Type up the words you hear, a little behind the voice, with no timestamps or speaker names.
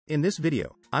In this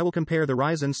video, I will compare the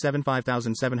Ryzen 7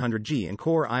 5700G and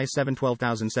Core i7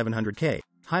 12700K,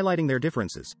 highlighting their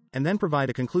differences, and then provide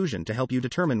a conclusion to help you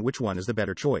determine which one is the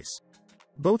better choice.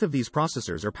 Both of these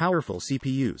processors are powerful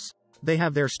CPUs. They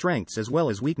have their strengths as well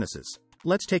as weaknesses.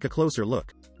 Let's take a closer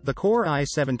look. The Core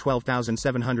i7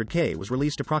 12700K was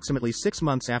released approximately 6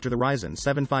 months after the Ryzen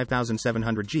 7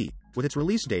 5700G, with its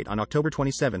release date on October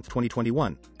 27,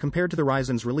 2021, compared to the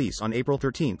Ryzen's release on April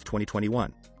 13,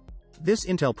 2021. This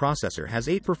Intel processor has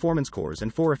 8 performance cores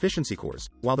and 4 efficiency cores,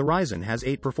 while the Ryzen has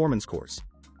 8 performance cores.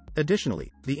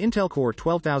 Additionally, the Intel Core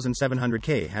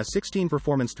 12700K has 16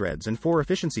 performance threads and 4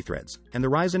 efficiency threads, and the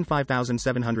Ryzen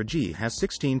 5700G has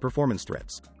 16 performance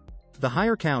threads. The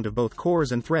higher count of both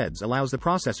cores and threads allows the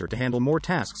processor to handle more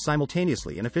tasks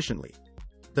simultaneously and efficiently.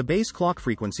 The base clock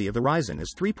frequency of the Ryzen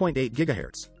is 3.8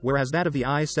 GHz, whereas that of the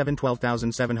i7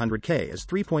 12700K is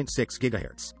 3.6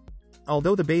 GHz.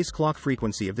 Although the base clock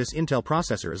frequency of this Intel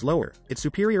processor is lower, its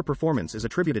superior performance is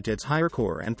attributed to its higher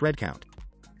core and thread count.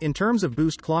 In terms of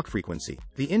boost clock frequency,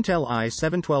 the Intel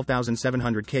i7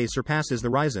 12700K surpasses the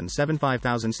Ryzen 7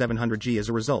 5700G as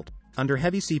a result. Under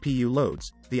heavy CPU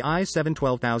loads, the i7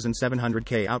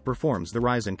 12700K outperforms the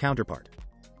Ryzen counterpart.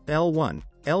 L1,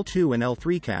 L2 and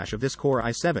L3 cache of this Core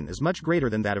i7 is much greater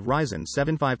than that of Ryzen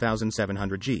 7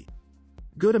 5700G.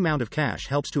 Good amount of cache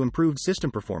helps to improve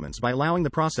system performance by allowing the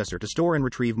processor to store and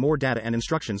retrieve more data and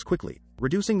instructions quickly,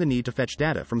 reducing the need to fetch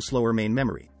data from slower main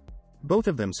memory. Both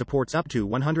of them supports up to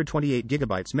 128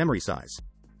 GB memory size.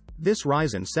 This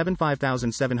Ryzen 7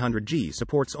 5700G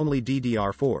supports only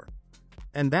DDR4.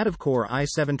 And that of Core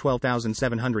i7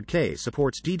 12700K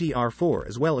supports DDR4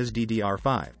 as well as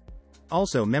DDR5.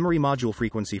 Also, memory module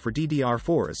frequency for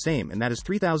DDR4 is same, and that is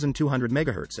 3200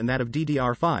 MHz, and that of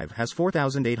DDR5 has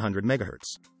 4800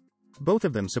 MHz. Both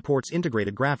of them supports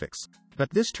integrated graphics. But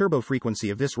this turbo frequency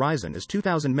of this Ryzen is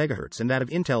 2000 MHz, and that of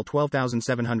Intel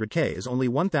 12700K is only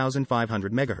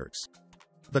 1500 MHz.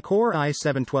 The Core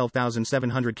i7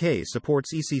 12700K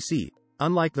supports ECC,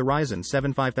 unlike the Ryzen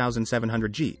 7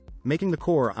 5700G, making the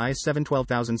Core i7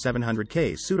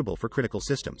 12700K suitable for critical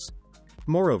systems.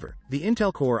 Moreover, the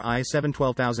Intel Core i7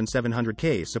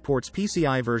 12700K supports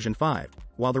PCI version 5,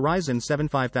 while the Ryzen 7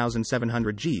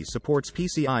 5700G supports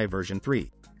PCI version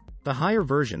 3. The higher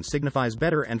version signifies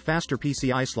better and faster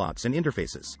PCI slots and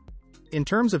interfaces. In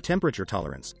terms of temperature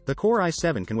tolerance, the Core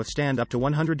i7 can withstand up to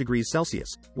 100 degrees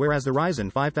Celsius, whereas the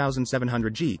Ryzen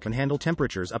 5700G can handle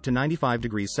temperatures up to 95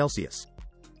 degrees Celsius.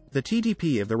 The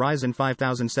TDP of the Ryzen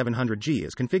 5700G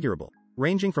is configurable,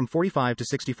 ranging from 45 to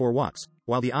 64 watts,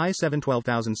 while the i7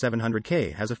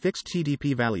 12700K has a fixed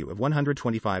TDP value of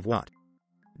 125 watt.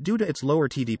 Due to its lower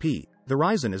TDP, the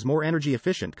Ryzen is more energy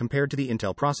efficient compared to the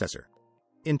Intel processor.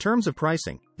 In terms of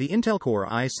pricing, the Intel Core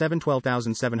i7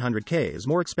 12700K is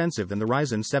more expensive than the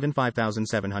Ryzen 7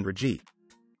 5700G.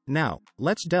 Now,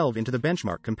 let's delve into the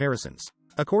benchmark comparisons.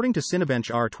 According to Cinebench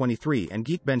R23 and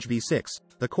Geekbench V6,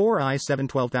 the Core i7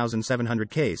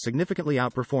 12700K significantly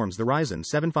outperforms the Ryzen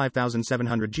 7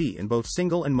 5700G in both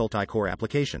single and multi-core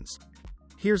applications.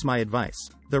 Here's my advice.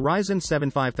 The Ryzen 7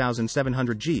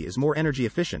 5700G is more energy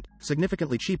efficient,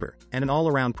 significantly cheaper, and an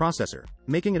all-around processor,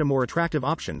 making it a more attractive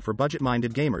option for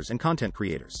budget-minded gamers and content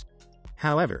creators.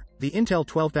 However, the Intel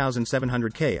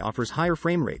 12700K offers higher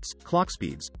frame rates, clock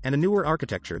speeds, and a newer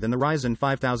architecture than the Ryzen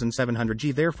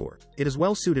 5700G. Therefore, it is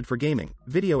well suited for gaming,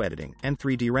 video editing, and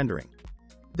 3D rendering.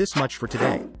 This much for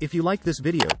today. If you liked this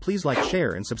video, please like,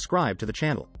 share, and subscribe to the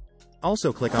channel.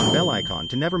 Also click on bell icon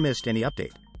to never miss any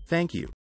update. Thank you.